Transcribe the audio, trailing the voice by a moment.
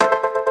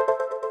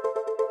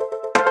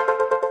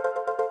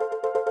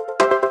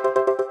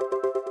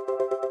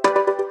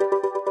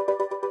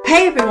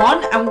Hey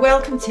everyone, and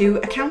welcome to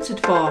Accounted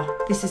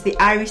For. This is the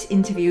Iris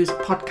Interviews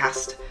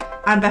podcast.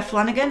 I'm Bev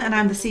Flanagan and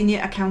I'm the Senior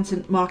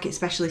Accountant Market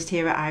Specialist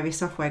here at Iris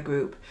Software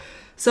Group.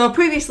 So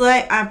previously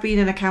I've been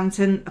an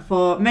accountant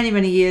for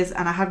many years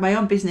and I had my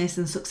own business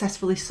and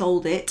successfully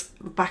sold it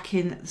back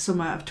in the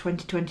summer of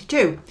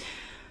 2022.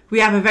 We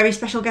have a very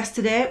special guest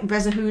today,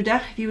 Reza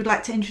Hooda. If you would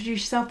like to introduce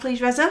yourself please,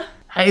 Reza.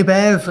 Hey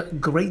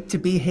Bev, great to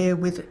be here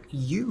with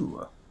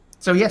you.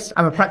 So yes,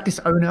 I'm a practice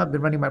owner. I've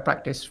been running my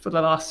practice for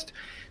the last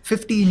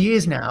 15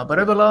 years now, but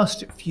over the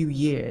last few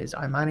years,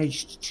 I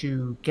managed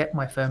to get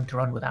my firm to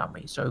run without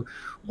me. So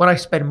what I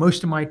spend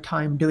most of my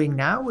time doing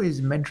now is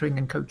mentoring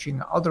and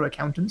coaching other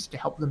accountants to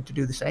help them to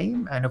do the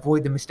same and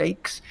avoid the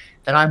mistakes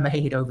that I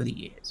made over the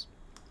years.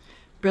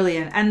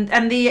 Brilliant.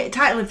 And the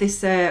title of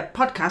this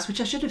podcast, which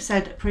I should have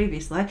said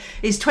previously,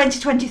 is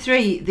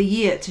 2023, the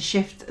year to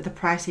shift the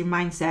pricing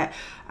mindset.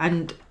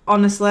 And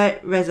honestly,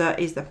 Reza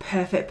is the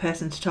perfect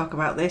person to talk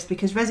about this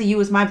because Reza, you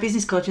was my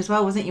business coach as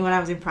well, wasn't you, when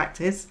I was in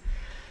practice?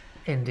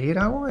 Indeed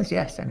I was,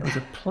 yes. And it was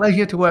a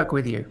pleasure to work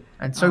with you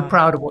and so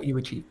proud of what you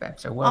achieved, Bev.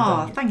 So well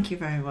done. Oh, thank you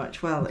very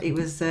much. Well, it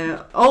was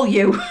all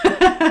you.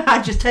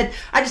 I just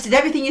did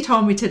everything you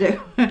told me to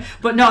do.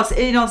 But no,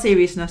 in all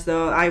seriousness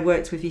though, I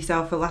worked with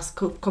yourself for the last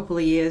couple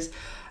of years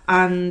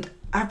and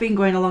I've been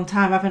going a long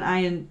time, haven't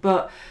I?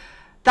 But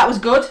that was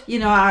good. You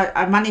know,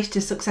 I managed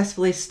to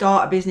successfully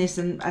start a business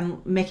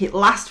and make it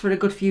last for a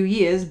good few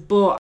years,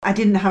 but I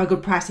didn't have a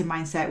good pricing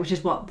mindset, which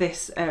is what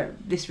this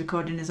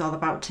recording is all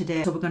about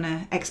today. So we're going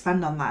to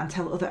expand on that and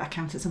tell other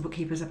accountants and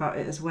bookkeepers about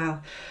it as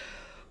well.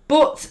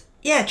 But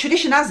yeah,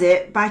 tradition has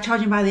it by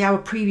charging by the hour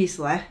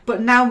previously,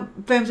 but now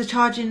firms are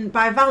charging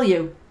by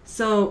value.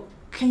 So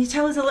can you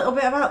tell us a little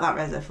bit about that,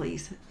 Reza,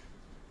 please?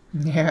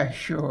 Yeah,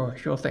 sure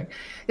thing.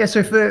 Yeah,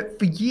 so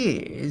for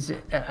years,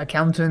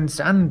 accountants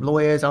and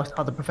lawyers,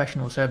 other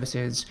professional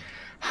services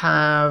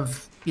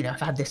have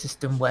had this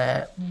system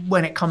where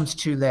when it comes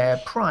to their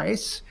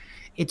price,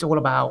 it's all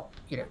about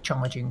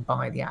charging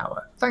by the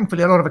hour.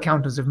 Thankfully, a lot of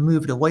accountants have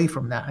moved away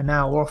from that and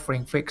now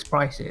offering fixed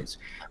prices.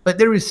 But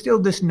there is still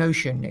this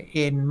notion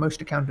in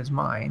most accountants'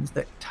 minds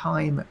that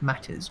time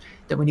matters,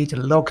 that we need to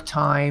log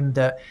time,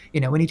 that we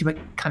need to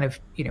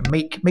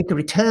make a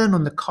return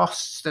on the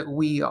costs that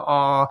we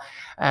are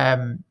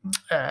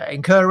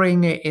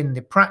incurring in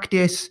the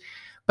practice.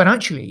 But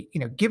actually,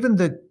 given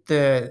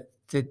the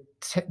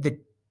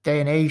day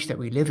and age that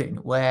we live in,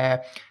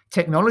 where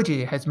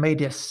technology has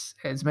made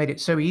it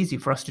so easy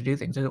for us to do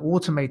things. It's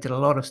automated a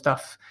lot of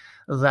stuff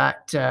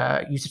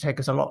that used to take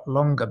us a lot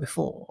longer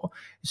before.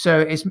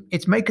 So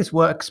it's make us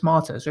work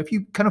smarter. So if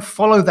you kind of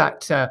follow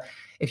that,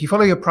 if you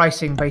follow your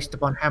pricing based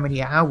upon how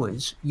many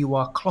hours you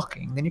are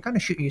clocking, then you're kind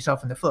of shooting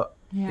yourself in the foot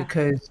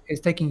because it's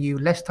taking you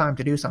less time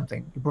to do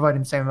something. You're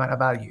providing the same amount of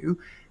value.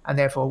 And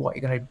therefore,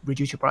 you're going to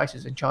reduce your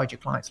prices and charge your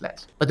clients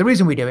less. But the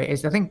reason we do it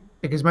is, I think,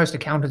 because most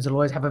accountants and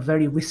lawyers have a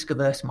very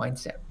risk-averse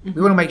mindset. Mm-hmm.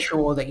 We want to make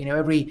sure that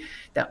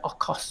that our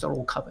costs are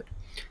all covered.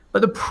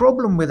 But the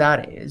problem with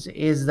that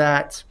is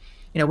that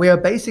we are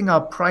basing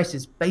our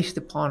prices based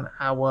upon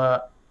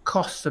our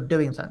costs of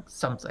doing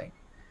something.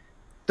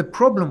 The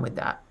problem with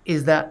that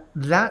is that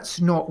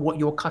that's not what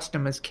your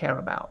customers care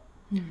about.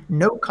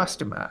 No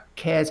customer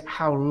cares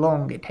how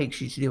long it takes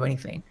you to do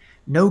anything.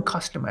 No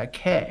customer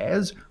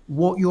cares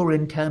what your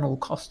internal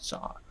costs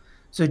are.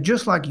 So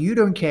just like you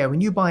don't care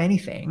when you buy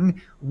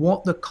anything,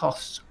 what the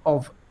costs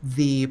of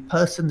the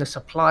person, the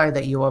supplier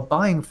that you are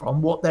buying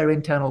from, what their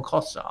internal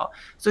costs are.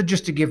 So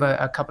just to give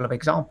a couple of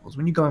examples,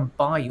 when you go and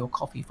buy your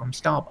coffee from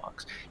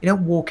Starbucks, you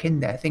don't walk in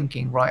there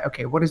thinking, right,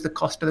 okay, what is the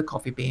cost of the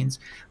coffee beans,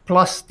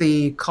 plus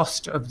the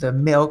cost of the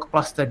milk,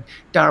 plus the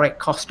direct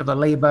cost of the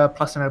labor,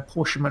 plus an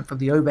apportionment for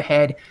the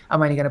overhead.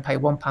 I'm only going to pay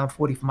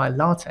 £1.40 for my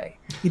latte.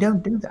 You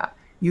don't do that.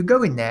 You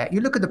go in there,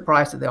 you look at the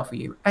price that they offer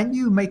you, and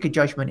you make a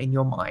judgment in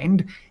your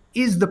mind.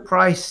 Is the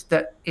price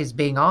that is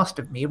being asked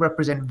of me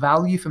represent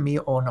value for me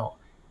or not?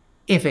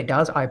 If it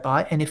does, I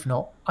buy, and if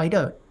not, I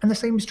don't. And the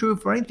same is true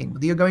for anything,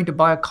 whether you're going to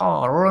buy a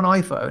car or an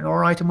iPhone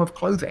or an item of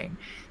clothing.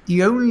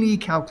 The only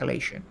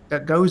calculation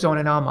that goes on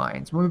in our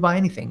minds when we buy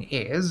anything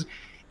is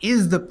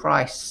the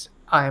price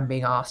I am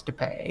being asked to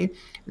pay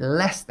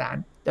less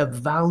than the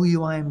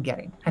value I am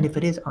getting? And if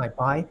it is, I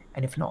buy,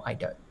 and if not, I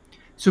don't.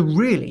 So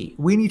really,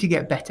 we need to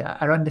get better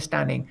at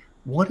understanding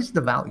what is the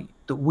value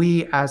that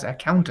we as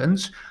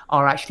accountants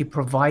are actually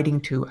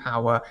providing to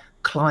our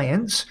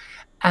clients,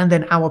 and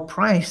then our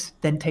price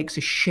then takes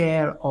a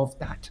share of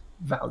that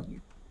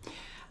value.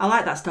 I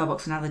like that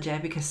Starbucks analogy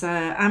because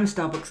I'm a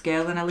Starbucks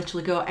girl and I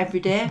literally go every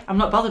day. I'm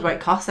not bothered what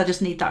it costs, I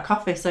just need that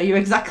coffee. So you're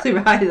exactly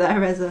right there,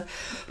 Reza.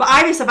 But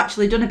Iris have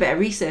actually done a bit of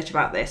research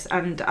about this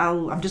and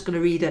I'm just going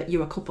to read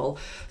you a couple.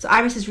 So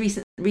Iris's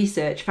recent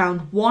research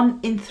found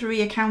 1 in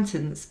 3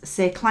 accountants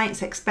say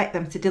clients expect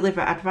them to deliver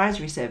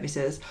advisory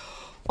services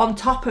on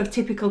top of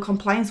typical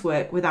compliance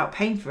work without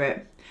paying for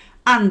it.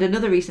 And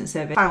another recent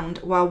survey found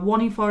while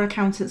 1 in 4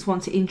 accountants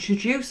want to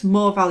introduce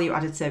more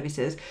value-added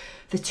services,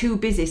 they're too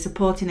busy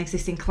supporting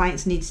existing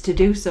clients' needs to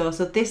do so.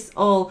 So this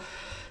all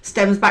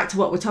stems back to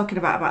what we're talking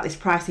about this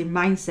pricing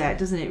mindset,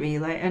 doesn't it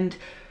really? And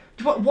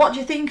What do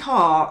you think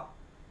are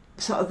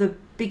sort of the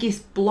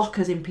biggest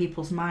blockers in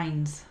people's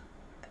minds,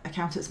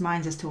 accountants'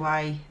 minds, as to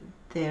why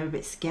they're a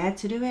bit scared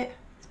to do it,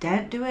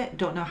 daren't do it,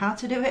 don't know how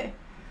to do it?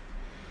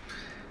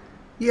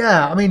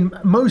 Yeah, I mean,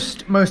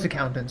 most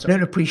accountants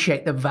don't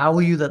appreciate the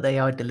value that they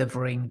are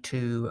delivering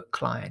to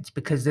clients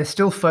because they're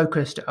still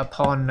focused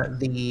upon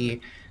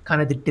the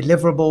kind of the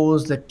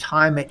deliverables, the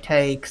time it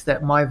takes,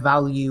 that my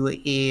value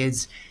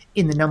is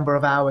in the number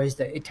of hours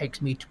that it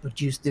takes me to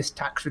produce this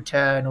tax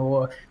return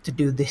or to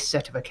do this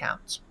set of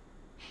accounts.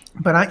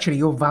 But actually,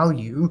 your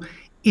value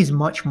is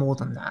much more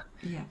than that.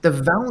 Yeah. The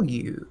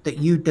value that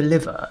you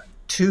deliver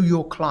to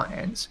your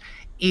clients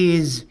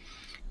is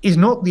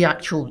not the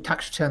actual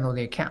tax return or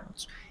the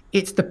accounts.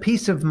 It's the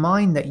peace of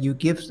mind that you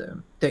give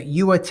them, that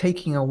you are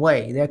taking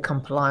away their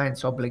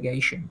compliance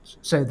obligations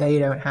so they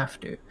don't have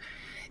to.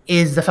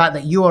 Is the fact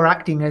that you are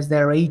acting as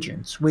their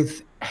agents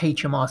with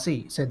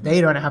HMRC, so they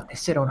don't have to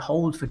sit on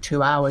hold for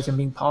 2 hours and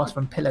being passed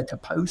from pillar to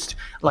post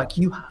like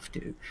you have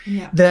to.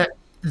 Yeah. That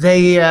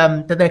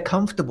they're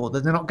comfortable,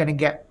 that they're not going to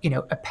get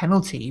a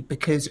penalty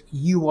because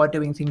you are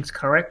doing things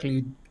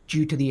correctly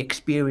due to the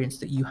experience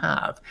that you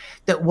have.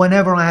 That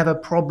whenever I have a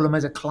problem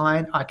as a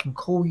client, I can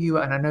call you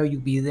and I know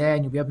you'll be there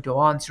and you'll be able to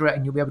answer it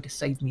and you'll be able to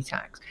save me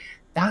tax.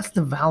 That's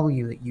the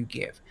value that you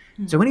give.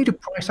 So we need to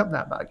price up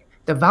that value.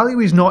 The value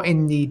is not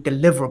in the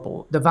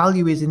deliverable. The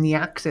value is in the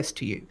access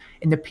to you,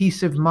 in the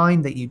peace of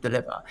mind that you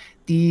deliver,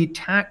 the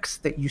tax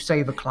that you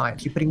save a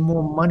client. You're putting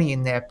more money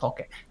in their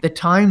pocket, the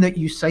time that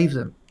you save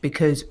them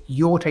because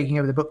you're taking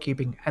over the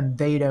bookkeeping and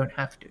they don't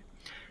have to.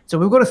 So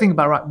we've got to think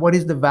about, right, what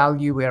is the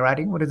value we're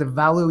adding? What is the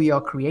value we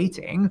are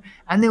creating?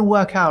 And then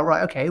work out,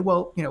 right, okay,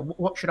 well,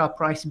 what should our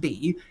price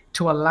be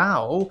to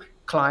allow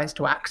clients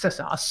to access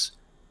us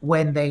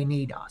when they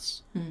need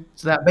us?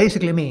 So that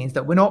basically means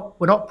that we're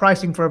not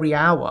pricing for every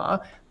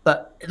hour,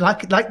 but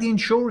like the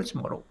insurance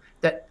model,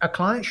 that a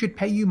client should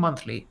pay you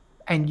monthly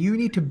and you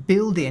need to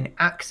build in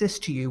access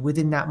to you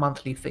within that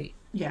monthly fee.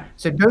 Yeah.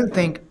 So don't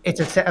think it's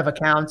a set of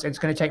accounts, it's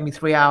going to take me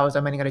 3 hours,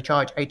 I'm only going to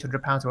charge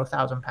 £800 or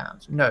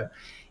 £1,000. No.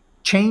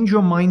 Change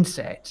your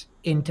mindset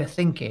into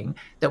thinking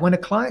that when a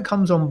client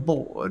comes on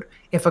board,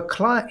 if a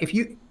client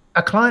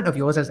of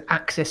yours has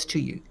access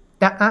to you,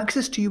 that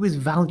access to you is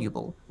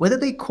valuable. Whether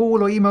they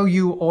call or email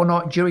you or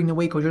not during the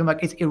week or during the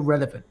week, it's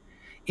irrelevant.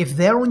 If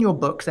they're on your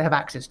books, they have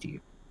access to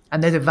you.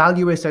 And there's a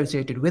value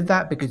associated with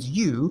that because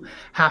you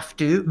have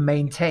to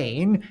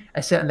maintain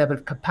a certain level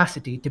of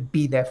capacity to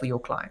be there for your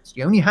clients.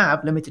 You only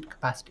have limited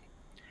capacity.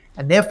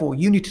 And therefore,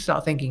 you need to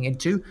start thinking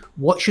into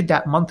what should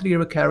that monthly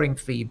recurring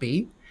fee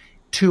be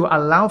to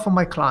allow for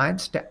my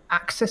clients to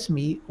access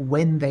me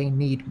when they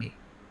need me.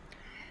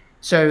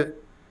 So,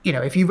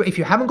 if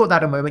you haven't got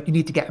that at the moment, you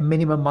need to get a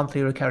minimum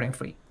monthly recurring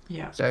fee.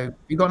 Yeah. So if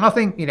you've got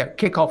nothing,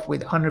 kick off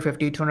with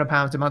 150, 200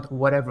 pounds a month,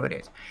 whatever it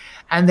is.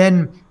 And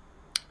then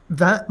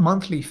that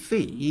monthly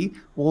fee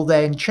will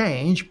then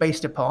change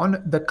based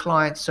upon the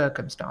client's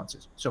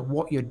circumstances. So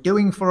what you're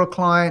doing for a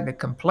client, the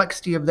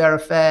complexity of their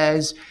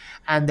affairs,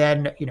 and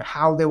then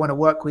how they want to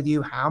work with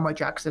you, how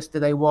much access do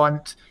they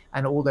want,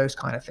 and all those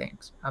kind of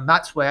things. And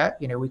that's where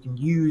we can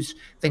use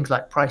things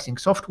like pricing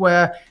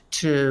software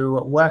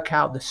to work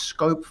out the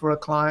scope for a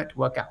client,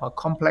 work out how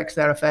complex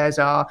their affairs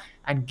are,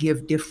 and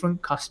give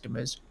different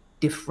customers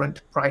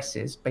different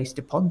prices based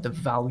upon the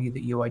value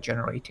that you are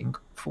generating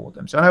for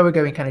them. So I know we're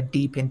going kind of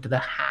deep into the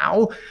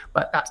how,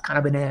 but that's kind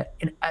of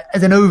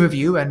as an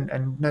overview,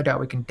 and no doubt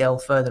we can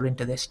delve further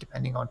into this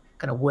depending on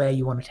kind of where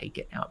you want to take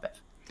it now, Bev.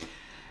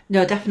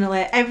 No,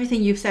 definitely.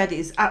 Everything you've said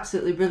is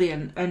absolutely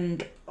brilliant.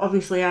 And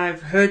obviously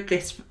I've heard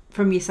this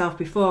from yourself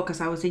before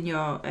because I was in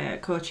your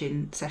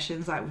coaching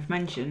sessions, like we've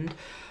mentioned.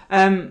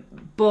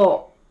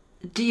 But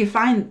do you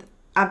find,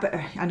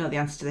 I know the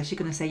answer to this, you're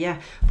going to say yeah,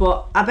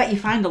 but I bet you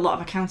find a lot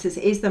of accountants,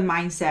 it is the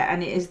mindset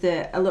and it is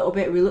a little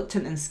bit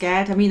reluctant and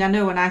scared. I mean, I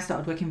know when I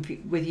started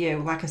working with you,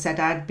 like I said,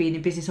 I'd been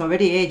in business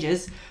already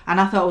ages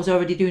and I thought I was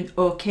already doing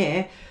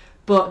okay.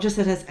 But just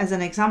as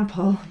an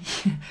example,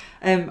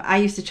 I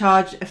used to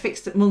charge a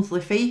fixed monthly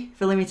fee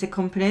for limited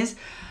companies.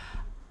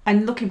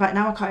 And looking back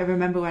now, I can't even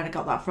remember where I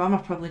got that from. I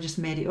probably just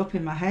made it up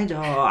in my head,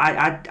 or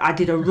I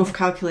did a rough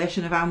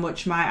calculation of how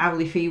much my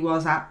hourly fee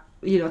was at,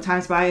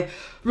 times by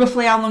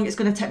roughly how long it's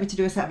going to take me to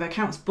do a set of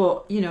accounts.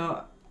 But,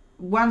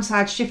 once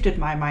I'd shifted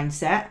my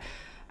mindset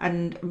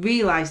and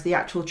realised the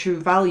actual true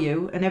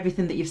value and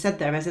everything that you've said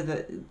there, as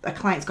that a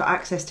client's got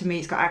access to me,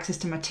 it's got access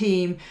to my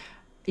team,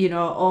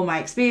 all my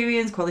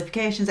experience,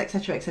 qualifications,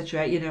 etc.,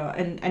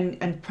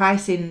 and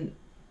pricing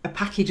a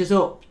packages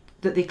up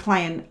that the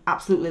client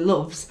absolutely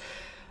loves,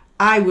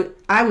 I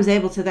was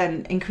able to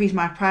then increase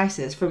my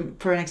prices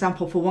for an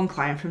example, for one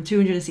client from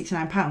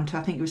 £269 to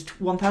I think it was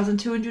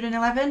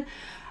 £1,211, and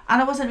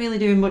I wasn't really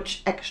doing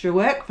much extra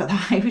work for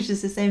that. It was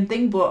just the same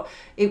thing, but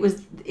it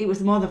was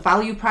more the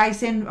value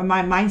pricing, and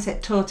my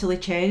mindset totally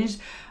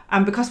changed.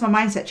 And because my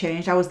mindset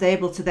changed, I was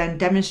able to then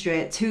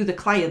demonstrate to the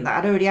client that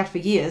I'd already had for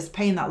years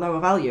paying that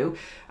lower value.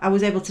 I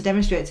was able to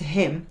demonstrate to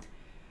him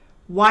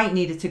why it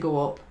needed to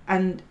go up,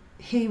 and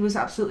he was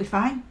absolutely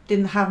fine.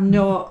 Didn't have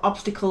no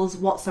obstacles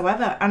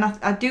whatsoever. And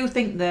I do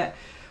think that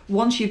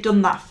once you've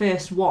done that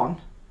first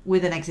one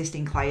with an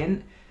existing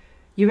client,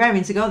 you're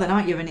raring to go then,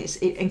 aren't you? And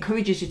it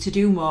encourages you to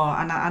do more.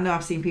 And I know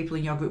I've seen people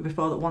in your group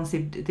before that once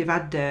they've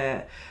had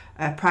a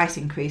price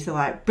increase, they're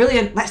like,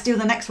 brilliant, let's do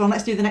the next one.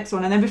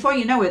 And then before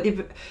you know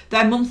it,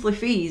 their monthly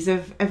fees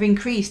have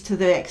increased to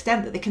the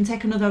extent that they can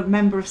take another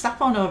member of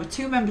staff on, or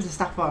 2 members of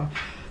staff on.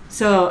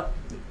 So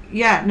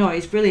yeah, no,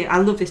 it's brilliant. I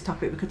love this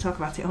topic. We could talk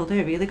about it all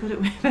day, really,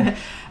 couldn't we?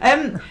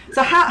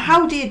 So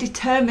how do you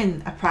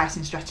determine a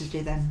pricing strategy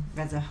then,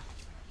 Reza?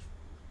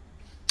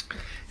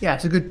 Yeah,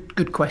 it's a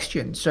good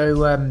question.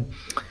 So,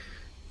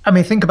 I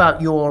mean, think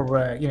about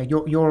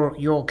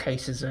your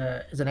case as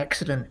an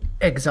excellent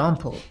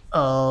example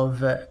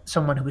of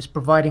someone who was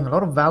providing a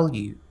lot of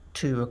value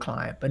to a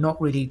client, but not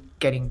really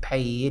getting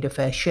paid a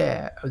fair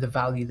share of the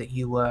value that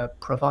you were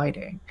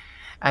providing.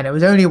 And it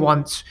was only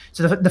once.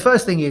 So the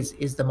first thing is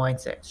the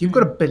mindset. So you've got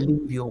to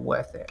believe you're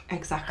worth it.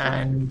 Exactly.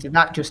 And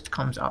that just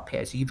comes up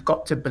here. So you've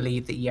got to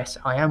believe that, yes,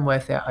 I am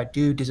worth it. I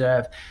do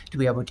deserve to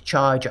be able to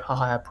charge a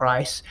higher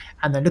price.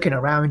 And then looking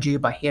around you,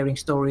 by hearing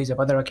stories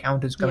of other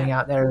accountants going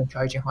out there and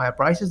charging higher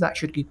prices, that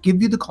should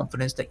give you the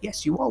confidence that,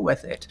 yes, you are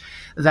worth it,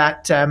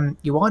 that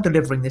you are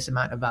delivering this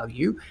amount of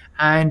value,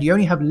 and you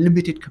only have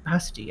limited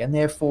capacity. And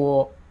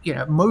therefore,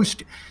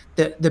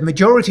 the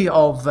majority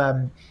of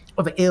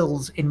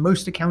ills in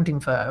most accounting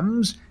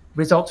firms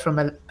results from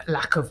a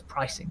lack of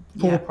pricing,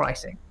 poor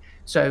pricing.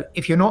 So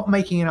if you're not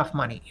making enough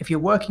money, if you're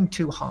working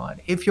too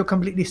hard, if you're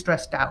completely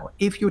stressed out,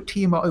 if your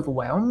team are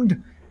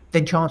overwhelmed,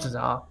 then chances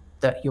are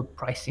that you're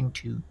pricing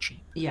too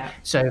cheap. Yeah.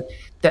 So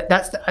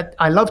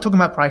I love talking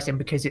about pricing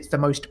because it's the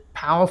most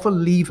powerful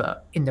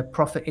lever in the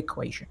profit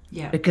equation.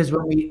 Yeah. Because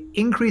when we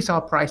increase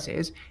our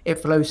prices, it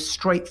flows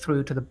straight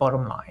through to the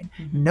bottom line.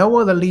 Mm-hmm. No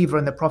other lever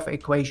in the profit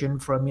equation,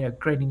 from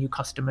creating new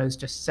customers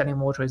to selling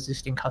more to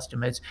existing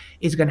customers,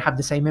 is going to have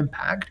the same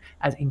impact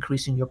as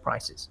increasing your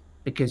prices.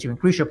 Because you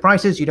increase your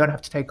prices, you don't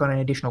have to take on an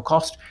additional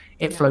cost.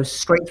 It flows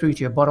straight through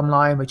to your bottom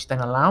line, which then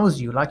allows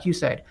you, like you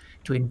said,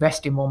 to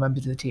invest in more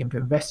members of the team, to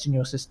invest in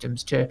your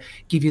systems, to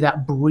give you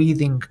that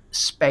breathing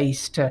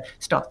space to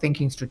start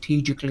thinking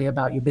strategically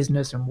about your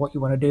business and what you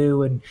want to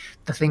do and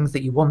the things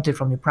that you wanted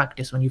from your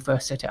practice when you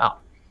first set it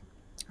up.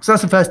 So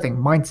that's the first thing,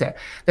 mindset.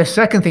 The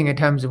second thing in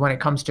terms of when it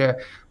comes to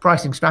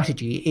pricing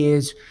strategy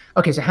is,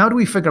 okay, so how do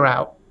we figure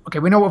out, okay,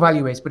 we know what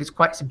value is, but it's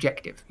quite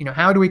subjective.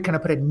 How do we kind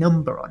of put a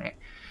number on it?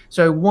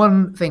 So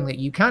one thing that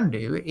you can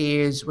do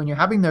is, when you're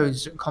having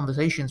those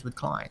conversations with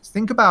clients,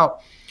 think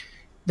about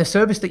the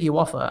service that you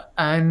offer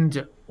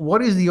and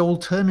what is the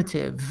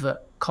alternative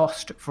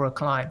cost for a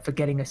client for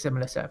getting a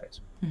similar service.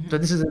 Mm-hmm. So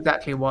this is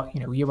exactly what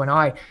you and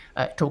I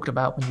talked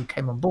about when you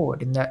came on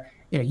board, in that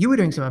you were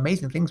doing some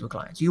amazing things with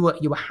clients. You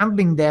were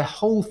handling their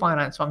whole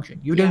finance function.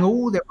 You were doing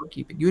all their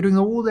bookkeeping. You were doing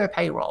all their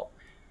payroll.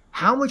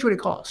 How much would it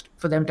cost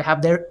for them to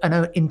have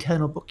an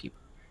internal bookkeeper,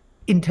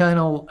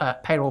 internal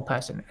payroll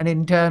person, an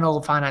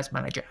internal finance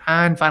manager,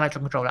 and financial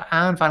controller,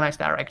 and finance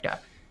director?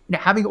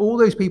 Having all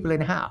those people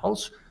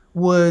in-house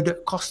would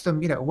cost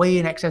them, way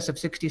in excess of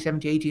 60,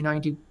 70, 80,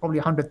 90, probably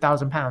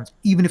 £100,000,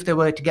 even if they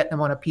were to get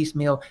them on a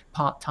piecemeal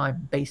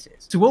part-time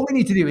basis. So what we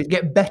need to do is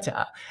get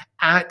better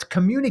at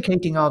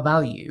communicating our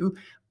value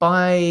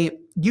by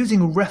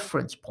using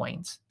reference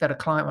points that a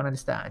client will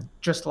understand,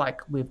 just like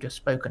we've just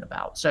spoken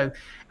about. So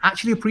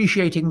actually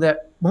appreciating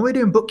that when we're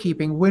doing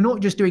bookkeeping, we're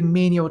not just doing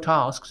menial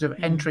tasks of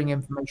entering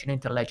information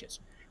into ledgers.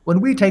 When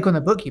we take on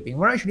the bookkeeping,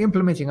 we're actually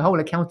implementing a whole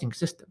accounting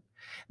system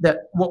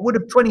that what would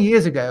have 20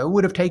 years ago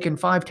would have taken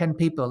 5-10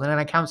 people in an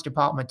accounts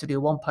department to do,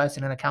 one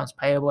person in accounts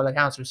payable,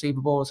 accounts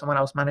receivable, someone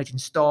else managing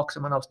stock,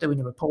 someone else doing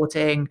the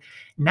reporting.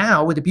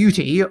 Now, with the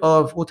beauty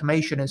of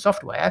automation and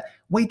software,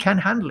 we can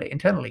handle it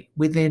internally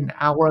within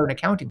our own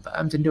accounting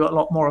firms and do it a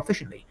lot more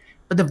efficiently.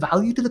 But the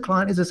value to the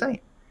client is the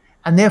same.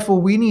 And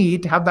therefore, we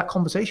need to have that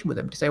conversation with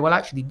them to say, well,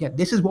 actually,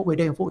 this is what we're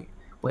doing for you.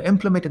 We're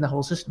implementing the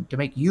whole system to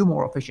make you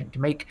more efficient, to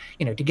make,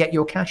 to get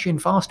your cash in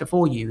faster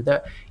for you,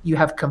 that you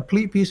have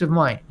complete peace of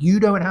mind. You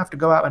don't have to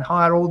go out and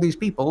hire all these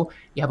people.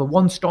 You have a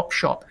one-stop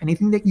shop.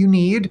 Anything that you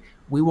need,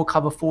 we will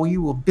cover for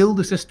you. We'll build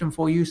a system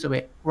for you so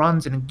it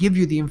runs and give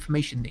you the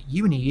information that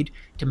you need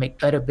to make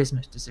better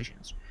business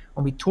decisions.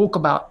 When we talk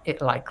about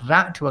it like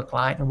that to a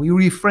client, and we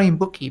reframe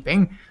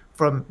bookkeeping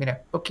from,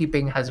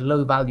 bookkeeping has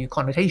low value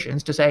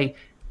connotations, to say,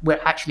 we're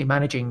actually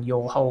managing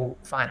your whole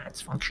finance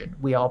function.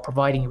 We are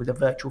providing you with a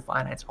virtual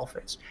finance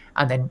office.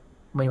 And then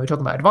when we're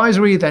talking about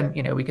advisory, then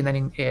we can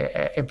then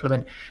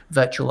implement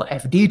virtual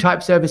FD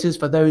type services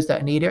for those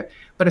that need it.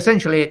 But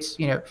essentially, it's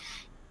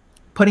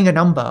putting a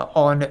number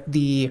on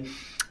the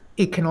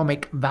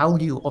economic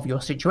value of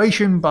your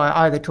situation by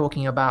either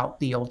talking about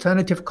the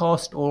alternative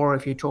cost, or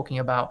if you're talking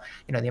about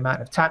the amount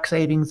of tax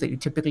savings that you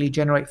typically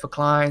generate for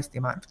clients, the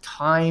amount of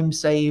time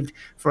saved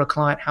for a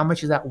client, how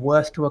much is that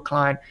worth to a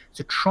client.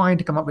 So trying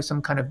to come up with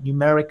some kind of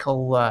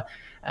numerical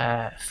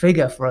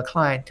figure for a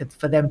client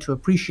for them to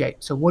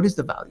appreciate. So what is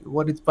the value?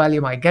 What value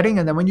am I getting?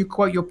 And then when you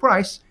quote your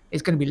price,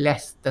 it's going to be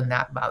less than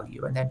that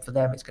value. And then for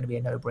them, it's going to be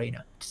a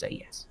no-brainer to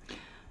say yes.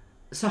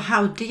 So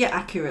how do you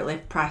accurately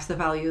price the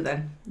value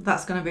then?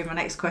 That's going to be my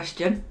next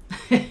question.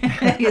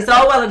 It's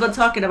all well and good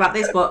talking about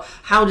this, but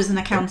how does an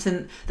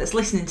accountant that's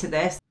listening to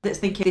this, that's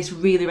thinking this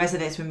really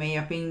resonates with me,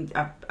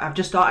 I've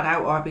just started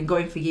out, or I've been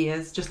going for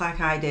years, just like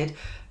I did,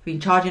 been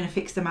charging a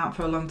fixed amount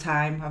for a long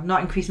time, I've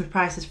not increased my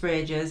prices for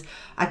ages,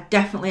 I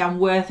definitely am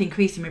worth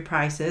increasing my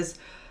prices,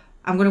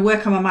 I'm going to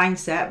work on my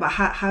mindset, but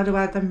how do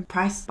I then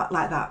price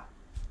like that?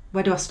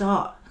 Where do I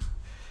start?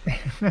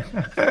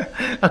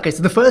 Okay,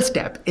 so the first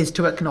step is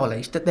to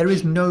acknowledge that there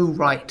is no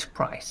right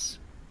price.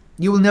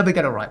 You will never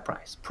get a right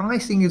price.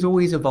 Pricing is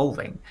always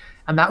evolving,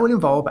 and that will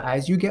evolve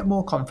as you get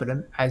more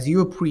confident, as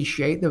you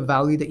appreciate the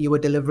value that you are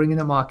delivering in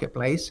the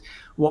marketplace,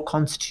 what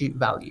constitutes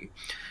value.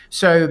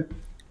 So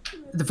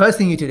the first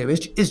thing you need to do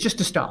is just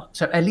to start.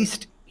 So at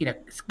least,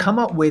 come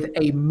up with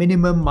a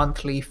minimum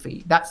monthly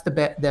fee. That's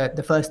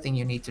the first thing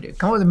you need to do.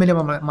 Come up with a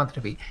minimum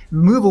monthly fee.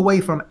 Move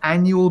away from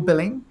annual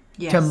billing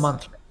to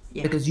monthly,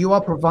 because you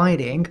are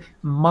providing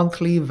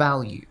monthly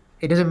value.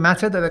 It doesn't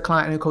matter that the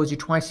client only calls you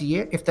twice a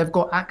year. If they've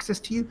got access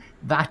to you,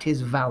 that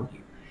is value.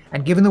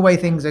 And given the way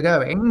things are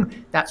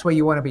going, that's where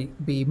you want to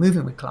be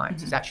moving with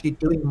clients. It's actually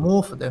doing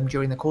more for them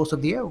during the course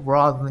of the year,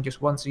 rather than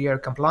just once a year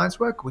compliance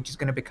work, which is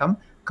going to become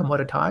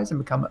commoditized and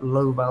become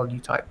low value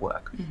type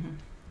work.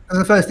 And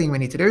the first thing we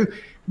need to do,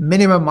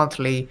 minimum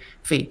monthly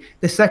fee.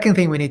 The second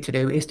thing we need to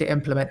do is to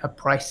implement a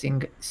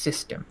pricing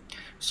system.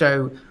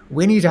 So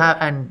we need to have,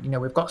 and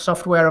we've got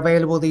software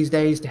available these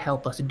days to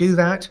help us do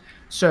that.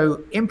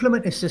 So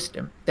implement a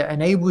system that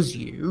enables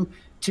you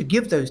to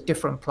give those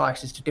different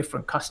prices to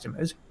different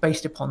customers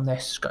based upon their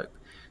scope.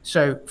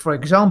 So, for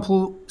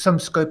example, some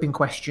scoping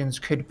questions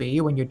could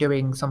be when you're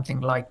doing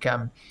something like,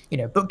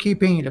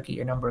 bookkeeping. You look at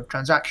your number of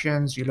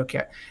transactions. You look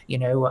at,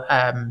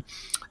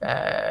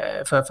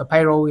 for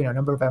payroll,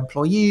 number of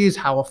employees,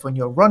 how often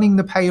you're running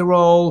the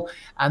payroll,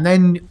 and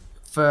then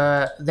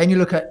you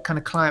look at kind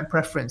of client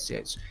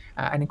preferences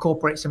and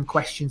incorporate some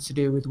questions to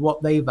do with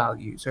what they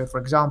value. So, for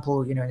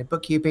example, in the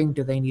bookkeeping,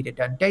 do they need it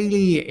done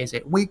daily? Is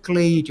it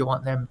weekly? Do you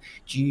want them?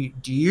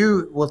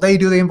 Will they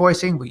do the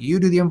invoicing? Will you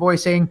do the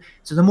invoicing?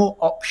 So, the more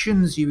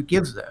options you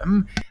give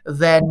them,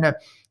 then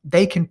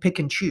they can pick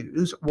and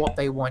choose what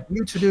they want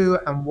you to do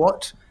and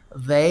what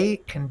they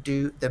can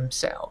do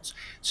themselves.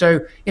 So,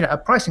 a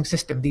pricing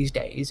system these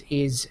days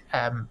is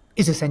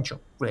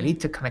essential, really,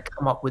 to kind of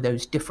come up with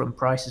those different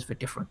prices for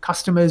different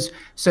customers,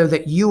 so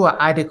that you are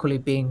adequately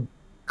being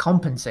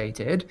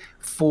compensated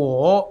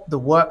for the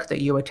work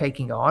that you are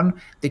taking on,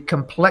 the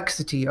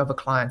complexity of a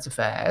client's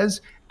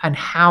affairs, and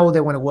how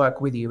they want to work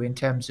with you in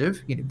terms of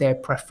their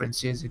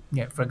preferences.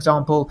 For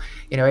example,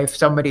 if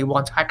somebody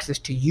wants access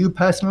to you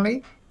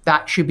personally,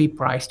 that should be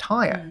priced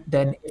higher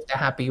than if they're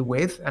happy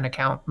with an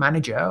account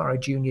manager or a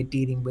junior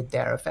dealing with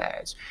their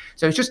affairs.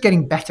 So it's just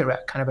getting better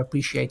at kind of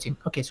appreciating,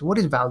 okay, so what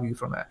is value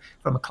from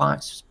a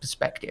client's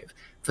perspective?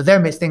 For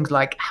them, it's things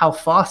like how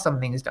fast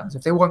something is done. So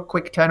if they want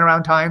quick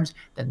turnaround times,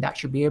 then that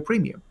should be a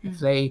premium. If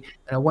they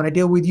want to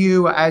deal with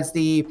you as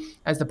the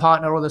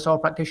partner or the sole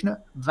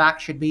practitioner, that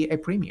should be a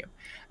premium.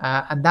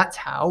 And that's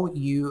how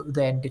you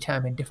then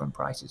determine different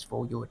prices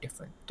for your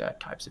different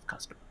types of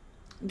customers.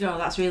 No,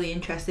 that's really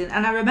interesting.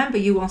 And I remember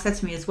you once said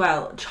to me as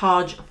well,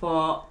 charge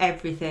for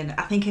everything.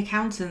 I think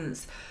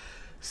accountants,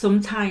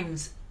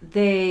 sometimes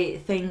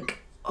they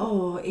think,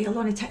 oh, it'll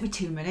only take me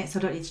 2 minutes, I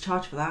don't need to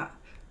charge for that.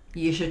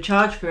 You should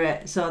charge for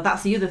it. So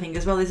that's the other thing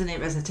as well, isn't it,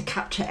 Reza, to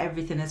capture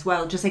everything as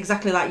well. Just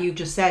exactly like you've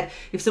just said,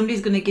 if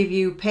somebody's going to give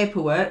you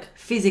paperwork,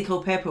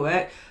 physical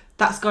paperwork,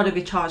 that's got to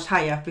be charged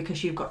higher,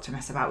 because you've got to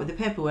mess about with the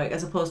paperwork,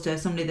 as opposed to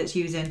somebody that's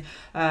using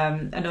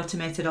an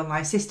automated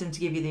online system to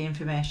give you the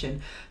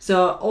information.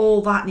 So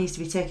all that needs to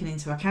be taken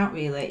into account,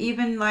 really.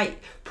 Even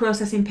like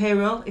processing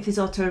payroll, if there's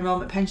auto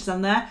enrolment pensions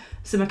on there,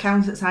 some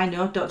accountants I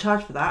know don't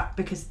charge for that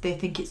because they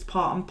think it's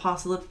part and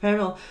parcel of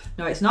payroll.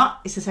 No, it's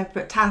not. It's a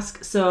separate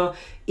task. So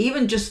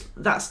even just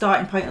that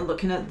starting point of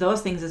looking at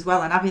those things as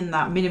well, and having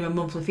that minimum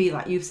monthly fee,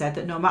 like you've said,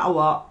 that no matter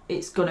what,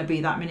 it's going to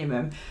be that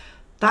minimum.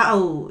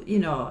 That'll,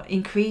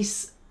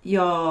 increase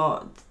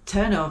your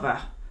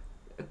turnover.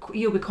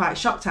 You'll be quite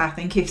shocked, I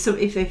think, if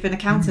an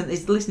accountant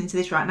is listening to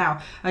this right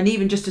now, and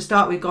even just to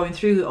start with going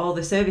through all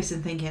the service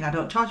and thinking, I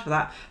don't charge for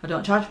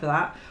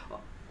that,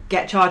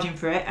 get charging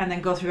for it, and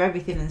then go through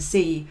everything and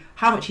see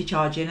how much you're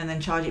charging, and then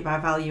charge it by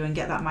value and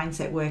get that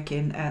mindset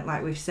working,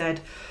 like we've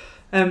said.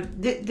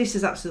 This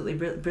is absolutely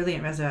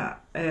brilliant, Reza.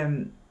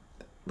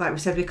 Like we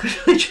said, we could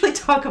literally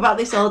talk about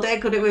this all day,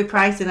 couldn't we, with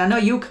pricing? I know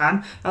you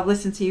can. I've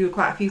listened to you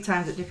quite a few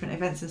times at different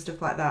events and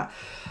stuff like that.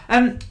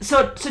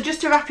 So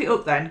just to wrap it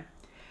up then,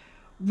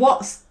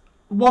 what's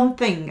one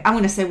thing? I'm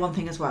going to say one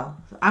thing as well.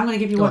 I'm going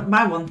to give you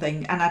my one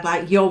thing, and I'd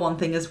like your one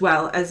thing as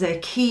well as a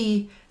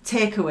key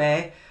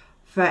takeaway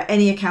for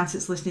any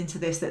accountants listening to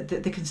this that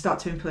they can start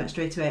to implement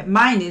straight away.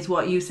 Mine is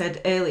what you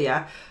said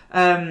earlier,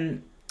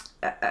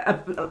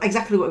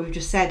 exactly what we've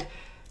just said.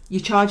 You're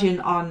charging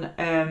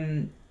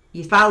on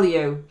your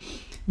value,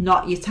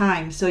 not your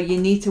time. So you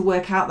need to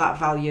work out that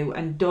value,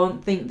 and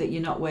don't think that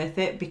you're not worth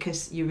it,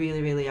 because you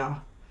really, really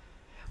are.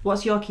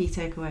 What's your key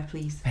takeaway,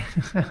 please?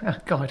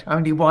 God,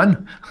 only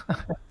one.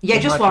 Yeah,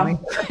 just one.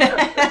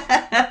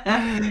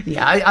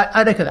 Yeah,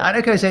 I'd echo that. I'd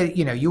echo say,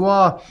 you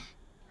are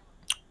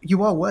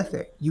worth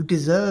it. You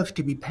deserve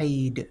to be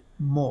paid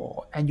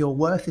more, and your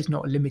worth is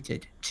not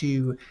limited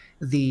to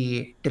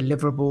the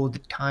deliverable, the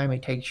time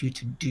it takes you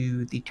to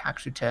do the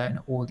tax return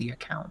or the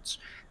accounts.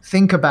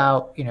 Think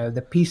about,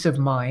 the peace of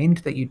mind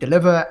that you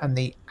deliver and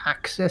the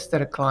access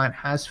that a client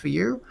has for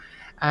you.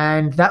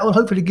 And that will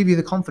hopefully give you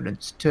the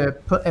confidence to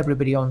put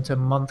everybody onto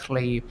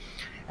monthly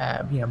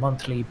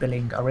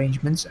billing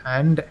arrangements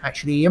and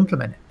actually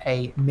implement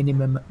a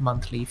minimum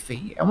monthly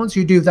fee. And once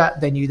you do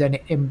that, then you then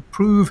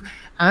improve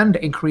and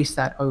increase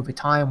that over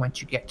time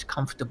once you get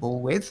comfortable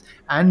with,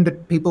 and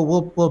people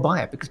will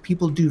buy it because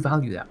people do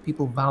value that.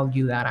 People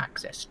value that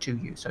access to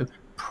you. So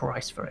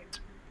price for it.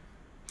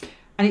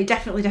 And it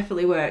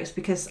definitely works,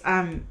 because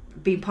I'm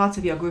being part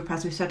of your group,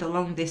 as we said,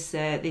 along this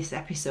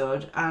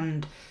episode,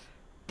 and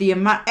the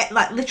amount,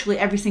 like literally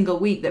every single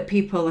week, that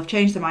people have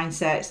changed their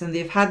mindsets and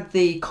they've had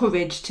the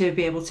courage to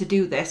be able to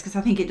do this, because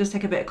I think it does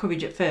take a bit of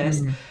courage at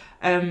first.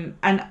 And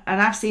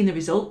I've seen the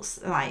results.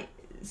 Like,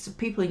 so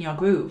people in your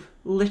group,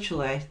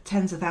 literally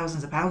tens of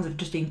thousands of pounds have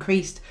just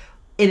increased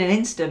in an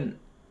instant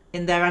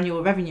in their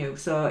annual revenue.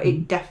 So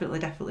it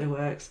definitely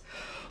works.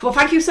 Well,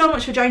 thank you so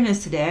much for joining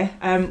us today.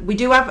 We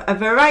do have a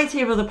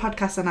variety of other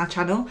podcasts on our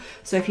channel,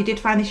 so if you did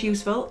find this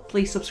useful,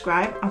 please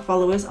subscribe and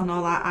follow us on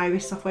all our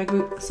Iris Software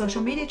Group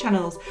social media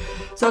channels.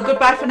 So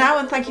goodbye for now,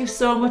 and thank you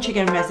so much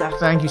again, Reza.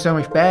 Thank you so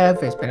much,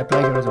 Bev. It's been a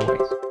pleasure as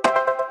always.